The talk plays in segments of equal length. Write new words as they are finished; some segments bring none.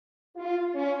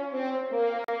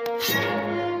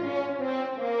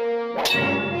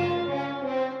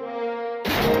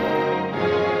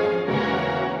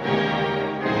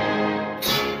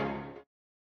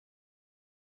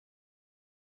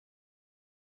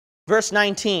Verse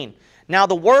 19. Now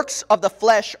the works of the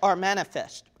flesh are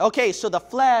manifest. Okay, so the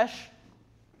flesh,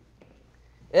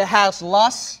 it has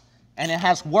lusts and it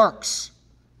has works.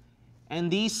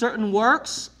 And these certain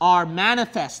works are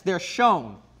manifest. They're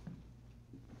shown.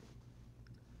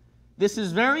 This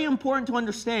is very important to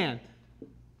understand.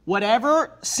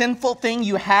 Whatever sinful thing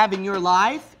you have in your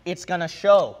life, it's going to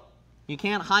show. You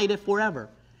can't hide it forever.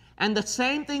 And the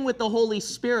same thing with the Holy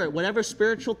Spirit. Whatever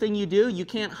spiritual thing you do, you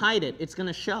can't hide it. It's going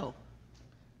to show.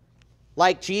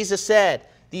 Like Jesus said,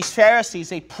 these Pharisees,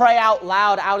 they pray out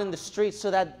loud out in the streets so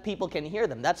that people can hear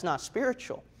them. That's not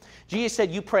spiritual. Jesus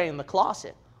said, you pray in the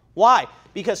closet. Why?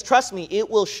 Because trust me, it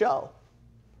will show.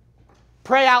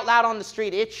 Pray out loud on the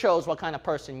street. It shows what kind of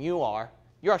person you are.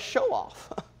 You're a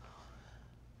show-off.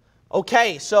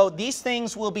 Okay, so these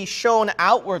things will be shown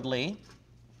outwardly.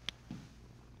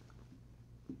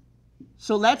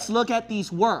 So let's look at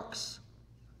these works.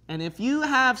 And if you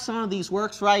have some of these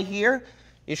works right here,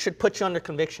 it should put you under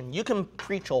conviction. You can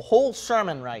preach a whole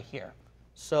sermon right here.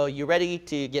 So you ready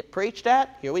to get preached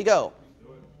at? Here we go.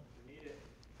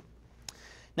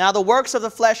 Now the works of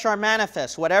the flesh are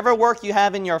manifest. Whatever work you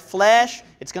have in your flesh,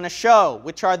 it's going to show.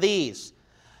 Which are these?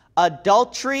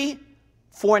 Adultery,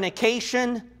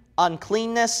 fornication,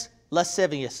 uncleanness,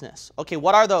 lasciviousness. Okay,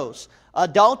 what are those?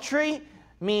 Adultery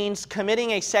means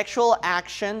committing a sexual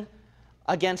action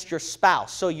against your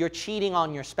spouse. So you're cheating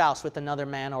on your spouse with another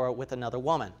man or with another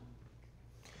woman.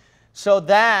 So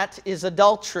that is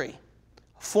adultery.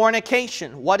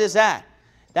 Fornication, what is that?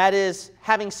 That is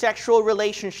having sexual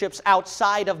relationships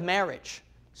outside of marriage.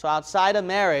 So outside of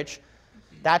marriage,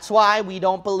 that's why we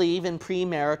don't believe in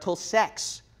premarital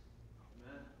sex.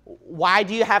 Why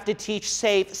do you have to teach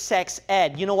safe sex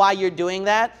ed? You know why you're doing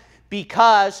that?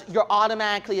 Because you're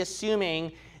automatically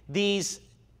assuming these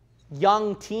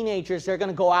young teenagers, they're going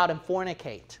to go out and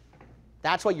fornicate.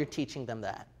 That's why you're teaching them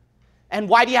that. And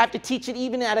why do you have to teach it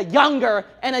even at a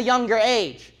younger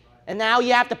age? And now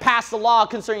you have to pass the law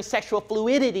concerning sexual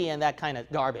fluidity and that kind of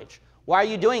garbage. Why are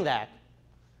you doing that?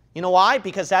 You know why?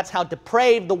 Because that's how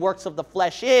depraved the works of the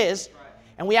flesh is.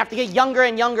 And we have to get younger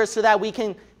and younger so that we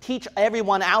can teach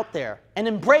everyone out there and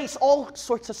embrace all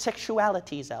sorts of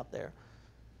sexualities out there.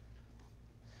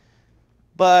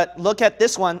 But look at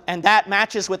this one, and that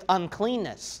matches with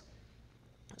uncleanness.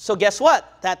 So guess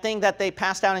what? That thing that they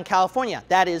passed out in California,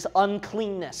 that is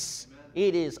uncleanness.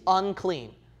 It is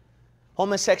unclean.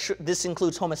 This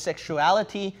includes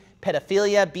homosexuality,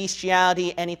 pedophilia,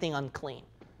 bestiality, anything unclean.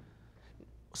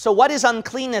 So what is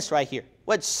uncleanness right here?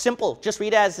 Well, it's simple. Just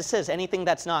read it as it says, anything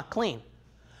that's not clean.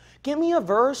 Give me a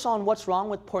verse on what's wrong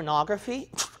with pornography.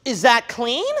 Is that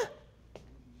clean?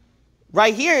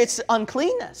 Right here, it's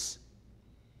uncleanness.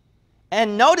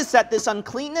 And notice that this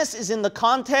uncleanness is in the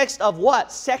context of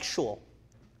what? Sexual.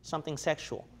 Something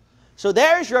sexual. So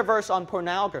there's your verse on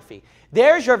pornography.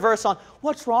 There's your verse on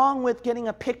what's wrong with getting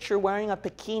a picture wearing a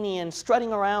bikini and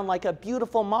strutting around like a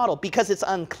beautiful model, because it's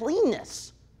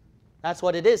uncleanness. That's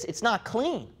what it is. It's not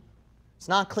clean. It's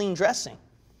not clean dressing.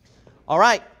 All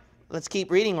right, let's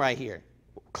keep reading right here.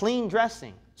 Clean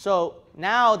dressing. So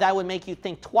now that would make you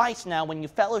think twice now when you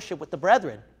fellowship with the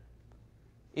brethren.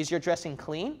 Is your dressing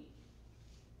clean?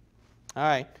 All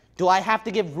right. Do I have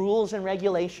to give rules and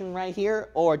regulation right here?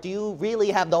 Or do you really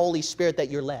have the Holy Spirit that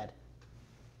you're led?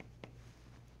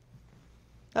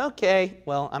 Okay,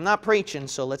 well, I'm not preaching,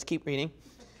 so let's keep reading.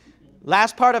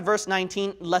 Last part of verse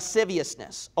 19,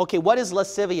 lasciviousness. Okay, what is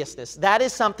lasciviousness? That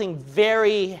is something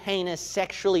very heinous,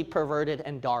 sexually perverted,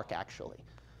 and dark, actually.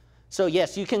 So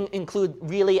yes, you can include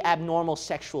really abnormal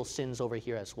sexual sins over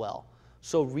here as well.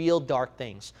 So real dark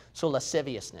things. So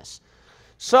lasciviousness.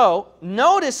 So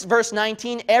notice verse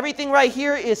 19, everything right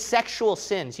here is sexual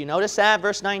sins. You notice that,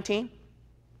 verse 19?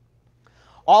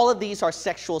 All of these are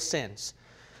sexual sins.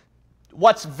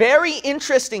 What's very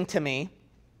interesting to me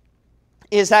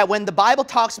is that when the Bible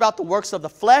talks about the works of the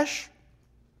flesh,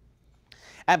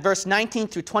 at verse 19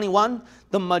 through 21,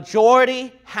 the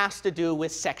majority has to do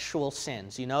with sexual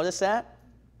sins. You notice that?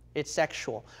 It's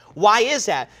sexual. Why is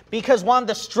that? Because one of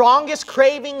the strongest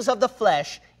cravings of the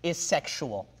flesh is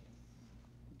sexual.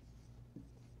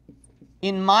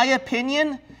 In my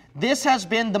opinion, this has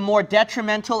been the more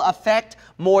detrimental effect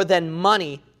more than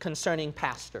money concerning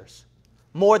pastors,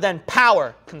 more than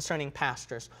power concerning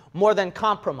pastors, more than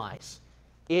compromise.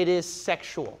 It is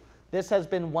sexual. This has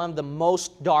been one of the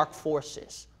most dark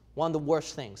forces, one of the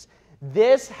worst things.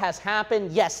 This has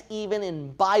happened, yes, even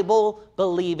in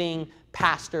Bible-believing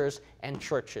pastors and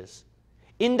churches,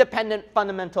 independent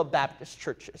fundamental Baptist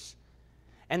churches.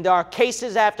 And there are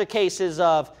cases after cases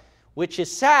of, which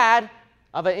is sad,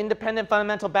 of an independent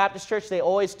fundamental Baptist church, they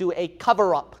always do a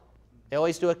cover-up. They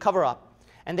always do a cover-up.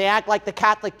 And they act like the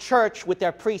Catholic Church with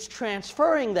their priests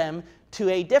transferring them to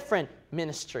a different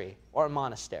ministry or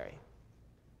monastery.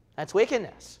 That's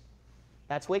wickedness.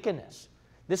 That's wickedness.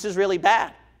 This is really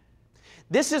bad.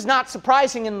 This is not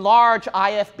surprising in large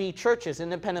IFB churches,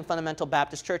 Independent Fundamental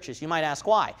Baptist churches. You might ask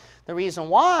why. The reason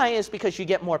why is because you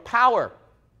get more power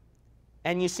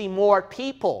and you see more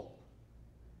people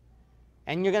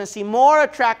and you're going to see more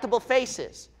attractable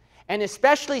faces. And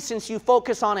especially since you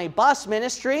focus on a bus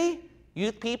ministry,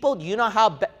 youth people, do you know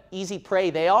how easy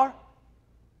prey they are?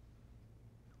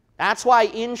 That's why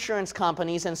insurance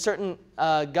companies and certain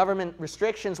government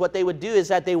restrictions, what they would do is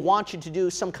that they want you to do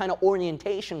some kind of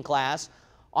orientation class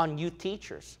on youth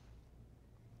teachers.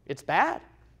 It's bad.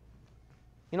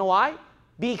 You know why?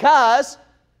 Because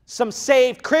some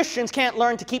saved Christians can't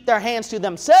learn to keep their hands to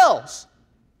themselves.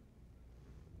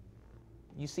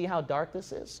 You see how dark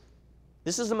this is?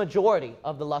 This is the majority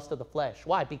of the lust of the flesh.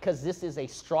 Why? Because this is a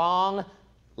strong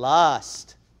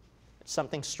lust. It's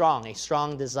something strong, a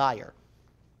strong desire.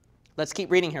 Let's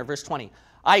keep reading here, verse 20.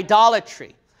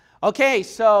 Idolatry. Okay,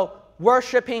 so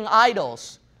worshiping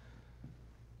idols.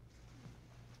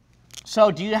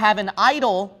 So do you have an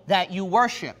idol that you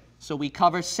worship? So we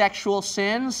cover sexual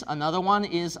sins. Another one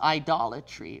is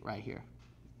idolatry right here.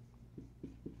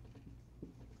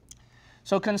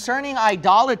 So concerning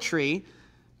idolatry,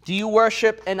 do you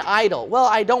worship an idol? Well,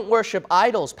 I don't worship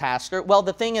idols, Pastor. Well,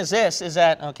 the thing is this, is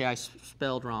that, okay, I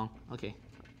spelled wrong. Okay,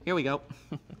 here we go.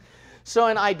 So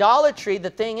in idolatry, the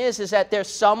thing is that there's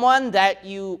someone that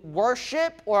you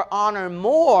worship or honor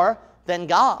more than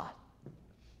God.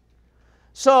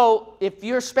 So if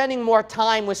you're spending more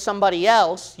time with somebody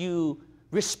else, you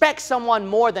respect someone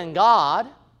more than God.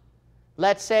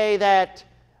 Let's say that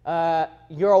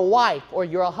you're a wife or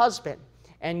you're a husband,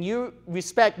 and you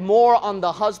respect more on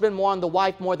the husband, more on the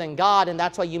wife, more than God, and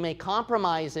that's why you make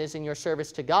compromises in your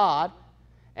service to God.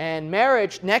 And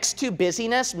marriage, next to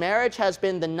busyness, marriage has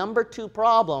been the #2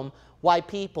 problem why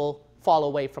people fall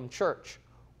away from church.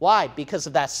 Why? Because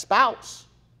of that spouse.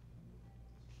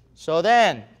 So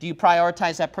then, do you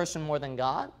prioritize that person more than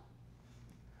God?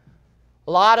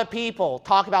 A lot of people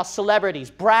talk about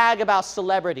celebrities, brag about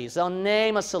celebrities. They'll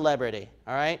name a celebrity,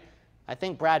 all right? I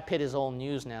think Brad Pitt is old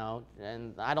news now,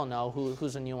 and I don't know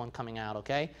who's a new one coming out,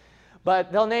 okay?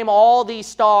 But they'll name all these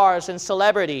stars and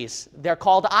celebrities. They're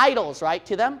called idols, right,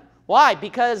 to them? Why?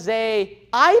 Because they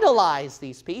idolize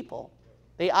these people.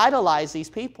 They idolize these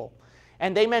people.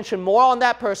 And they mention more on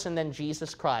that person than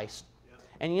Jesus Christ.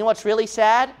 And you know what's really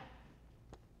sad?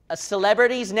 A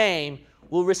celebrity's name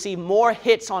will receive more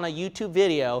hits on a YouTube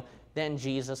video than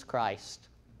Jesus Christ.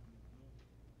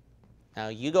 Now,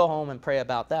 you go home and pray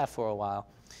about that for a while.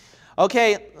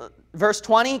 Okay, verse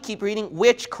 20, keep reading.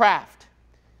 Witchcraft.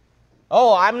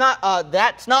 Oh,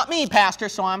 that's not me, Pastor,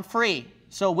 so I'm free.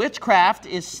 So witchcraft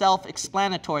is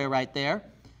self-explanatory right there.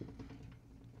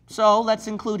 So let's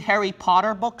include Harry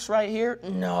Potter books right here.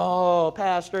 No,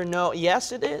 Pastor, no.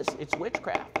 Yes, it is. It's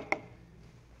witchcraft.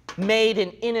 Made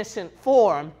in innocent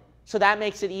form, so that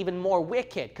makes it even more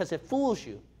wicked because it fools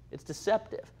you. It's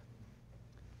deceptive.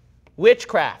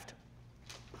 Witchcraft.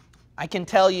 I can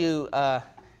tell you,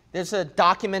 there's a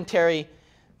documentary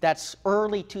that's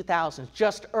early 2000s,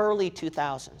 just early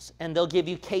 2000s, and they'll give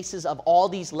you cases of all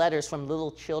these letters from little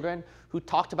children who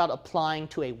talked about applying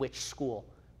to a witch school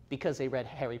because they read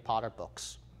Harry Potter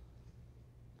books.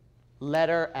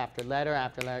 Letter after letter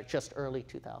after letter, just early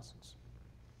 2000s.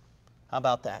 How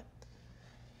about that?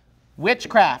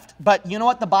 Witchcraft. But you know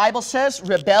what the Bible says?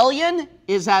 Rebellion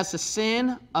is as the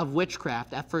sin of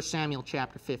witchcraft at 1 Samuel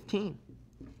chapter 15.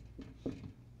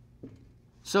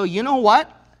 So you know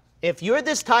what? If you're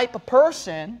this type of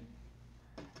person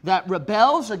that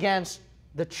rebels against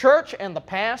the church and the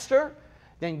pastor,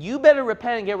 then you better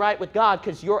repent and get right with God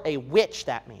because you're a witch,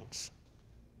 that means.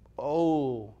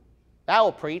 Oh, that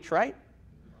will preach, right?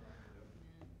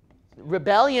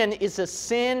 Rebellion is a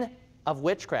sin of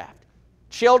witchcraft.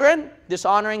 Children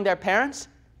dishonoring their parents,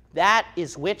 that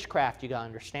is witchcraft, you got to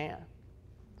understand.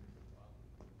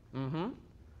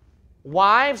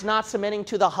 Wives not submitting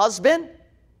to the husband,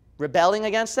 rebelling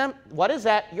against them, what is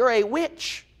that? You're a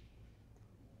witch.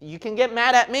 You can get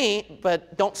mad at me,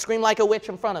 but don't scream like a witch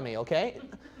in front of me, okay?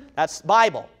 That's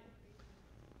Bible.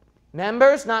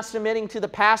 Members not submitting to the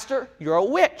pastor, you're a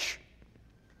witch.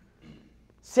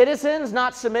 Citizens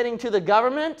not submitting to the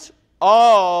government,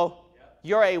 oh,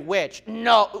 you're a witch.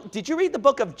 No, did you read the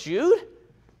book of Jude?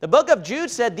 The book of Jude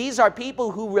said these are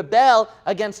people who rebel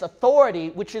against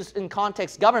authority, which is in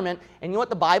context government. And you know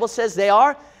what the Bible says they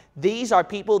are? These are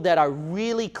people that are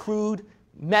really crude,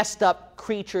 messed up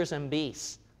creatures and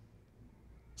beasts.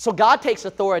 So God takes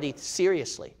authority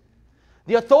seriously.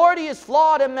 The authority is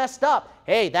flawed and messed up.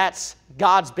 Hey, that's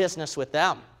God's business with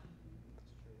them.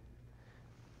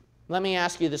 Let me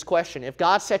ask you this question. If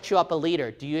God sets you up a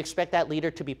leader, do you expect that leader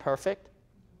to be perfect?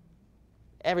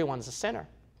 Everyone's a sinner.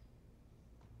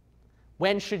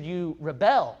 When should you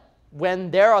rebel?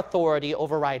 When their authority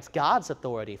overrides God's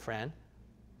authority, friend.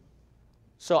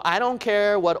 So I don't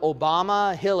care what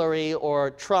Obama, Hillary,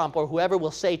 or Trump, or whoever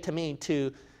will say to me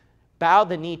to bow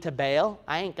the knee to Baal.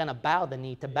 I ain't going to bow the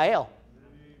knee to Baal.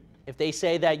 If they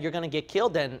say that you're going to get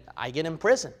killed, then I get in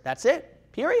prison. That's it.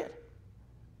 Period.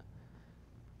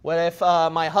 What if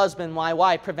my husband, my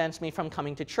wife, prevents me from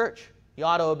coming to church? You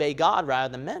ought to obey God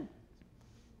rather than men.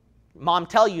 Mom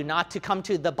tell you not to come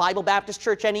to the Bible Baptist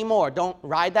church anymore. Don't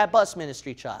ride that bus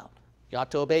ministry, child. You ought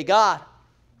to obey God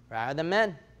rather than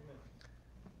men.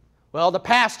 Well, the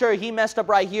pastor, he messed up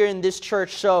right here in this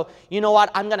church, so you know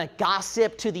what? I'm going to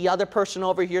gossip to the other person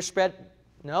over here.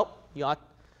 Nope. You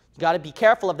got to be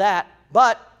careful of that.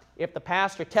 But if the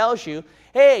pastor tells you,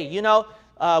 hey, you know,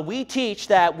 we teach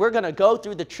that we're going to go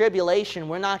through the tribulation.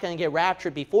 We're not going to get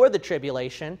raptured before the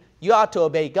tribulation. You ought to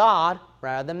obey God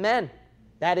rather than men.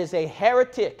 That is a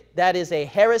heretic. That is a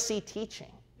heresy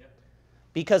teaching.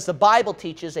 Because the Bible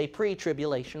teaches a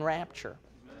pre-tribulation rapture.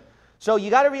 So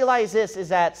you got to realize this is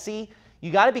that, see,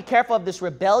 you got to be careful of this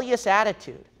rebellious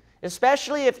attitude.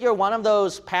 Especially if you're one of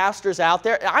those pastors out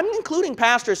there. I'm including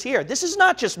pastors here. This is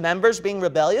not just members being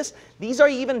rebellious. These are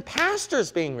even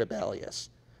pastors being rebellious.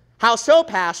 How so,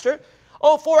 pastor?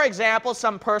 Oh, for example,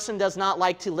 some person does not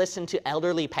like to listen to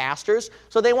elderly pastors,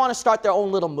 so they want to start their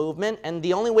own little movement, and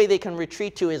the only way they can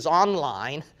retreat to is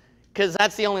online, because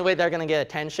that's the only way they're going to get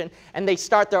attention, and they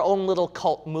start their own little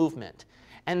cult movement.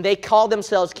 And they call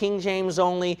themselves King James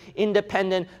only,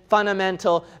 independent,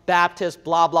 fundamental, Baptist,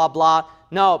 blah, blah, blah.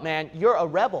 No, man, you're a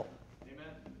rebel.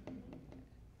 Amen.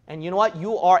 And you know what?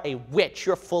 You are a witch.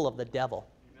 You're full of the devil.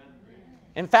 Amen.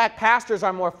 In fact, pastors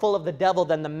are more full of the devil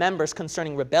than the members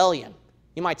concerning rebellion.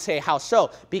 You might say, how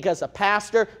so? Because a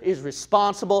pastor is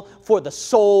responsible for the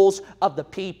souls of the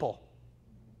people.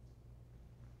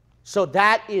 So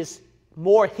that is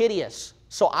more hideous.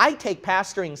 So I take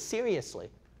pastoring seriously.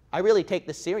 I really take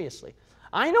this seriously.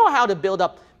 I know how to build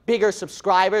up bigger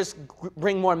subscribers,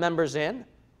 bring more members in.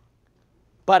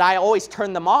 But I always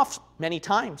turn them off many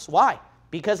times. Why?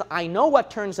 Because I know what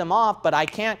turns them off, but I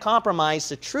can't compromise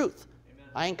the truth. Amen.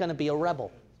 I ain't going to be a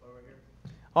rebel.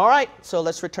 All right, so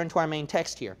let's return to our main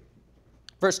text here.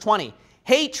 Verse 20,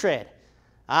 hatred.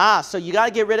 So you got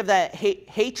to get rid of that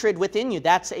hatred within you.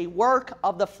 That's a work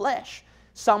of the flesh.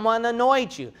 Someone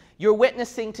annoyed you. You're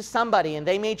witnessing to somebody and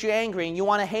they made you angry and you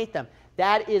want to hate them.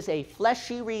 That is a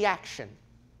fleshy reaction.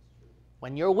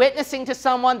 When you're witnessing to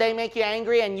someone, they make you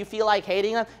angry and you feel like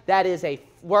hating them, that is a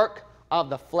work of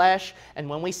the flesh. And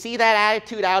when we see that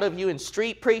attitude out of you in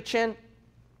street preaching,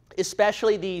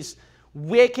 especially these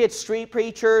wicked street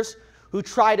preachers who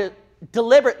try to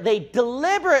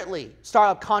deliberately start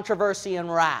up controversy and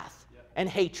wrath and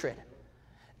hatred.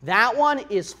 That one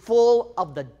is full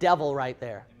of the devil right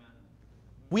there.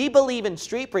 We believe in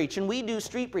street preaching. We do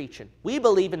street preaching. We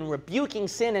believe in rebuking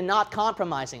sin and not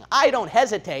compromising. I don't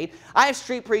hesitate. I have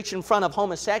street preached in front of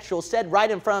homosexuals, said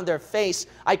right in front of their face.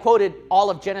 I quoted all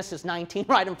of Genesis 19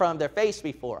 right in front of their face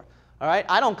before. All right?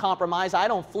 I don't compromise. I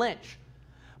don't flinch.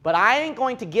 But I ain't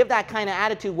going to give that kind of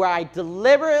attitude where I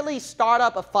deliberately start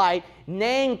up a fight,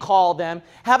 name call them,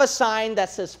 have a sign that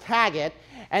says faggot,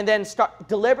 and then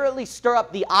deliberately stir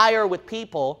up the ire with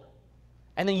people,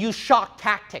 and then use shock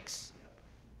tactics.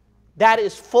 That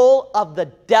is full of the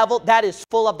devil. That is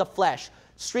full of the flesh.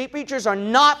 Street preachers are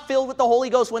not filled with the Holy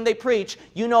Ghost when they preach.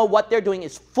 You know what they're doing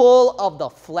is full of the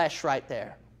flesh right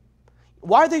there.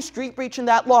 Why are they street preaching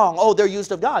that long? Oh, they're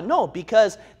used of God. No,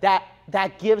 because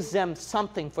that gives them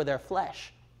something for their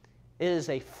flesh. It is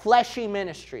a fleshy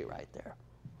ministry right there.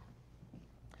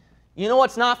 You know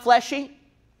what's not fleshy?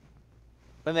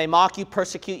 When they mock you,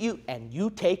 persecute you, and you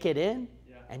take it in,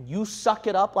 and you suck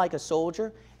it up like a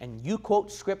soldier, and you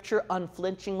quote Scripture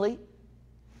unflinchingly,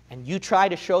 and you try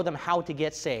to show them how to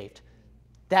get saved.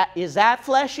 Is that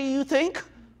fleshy, you think?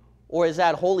 Or is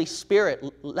that Holy Spirit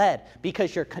led?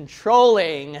 Because you're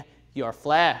controlling your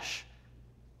flesh.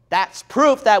 That's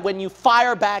proof that when you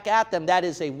fire back at them, that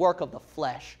is a work of the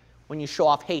flesh. When you show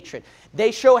off hatred.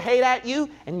 They show hate at you,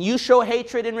 and you show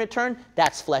hatred in return,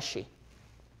 that's fleshy.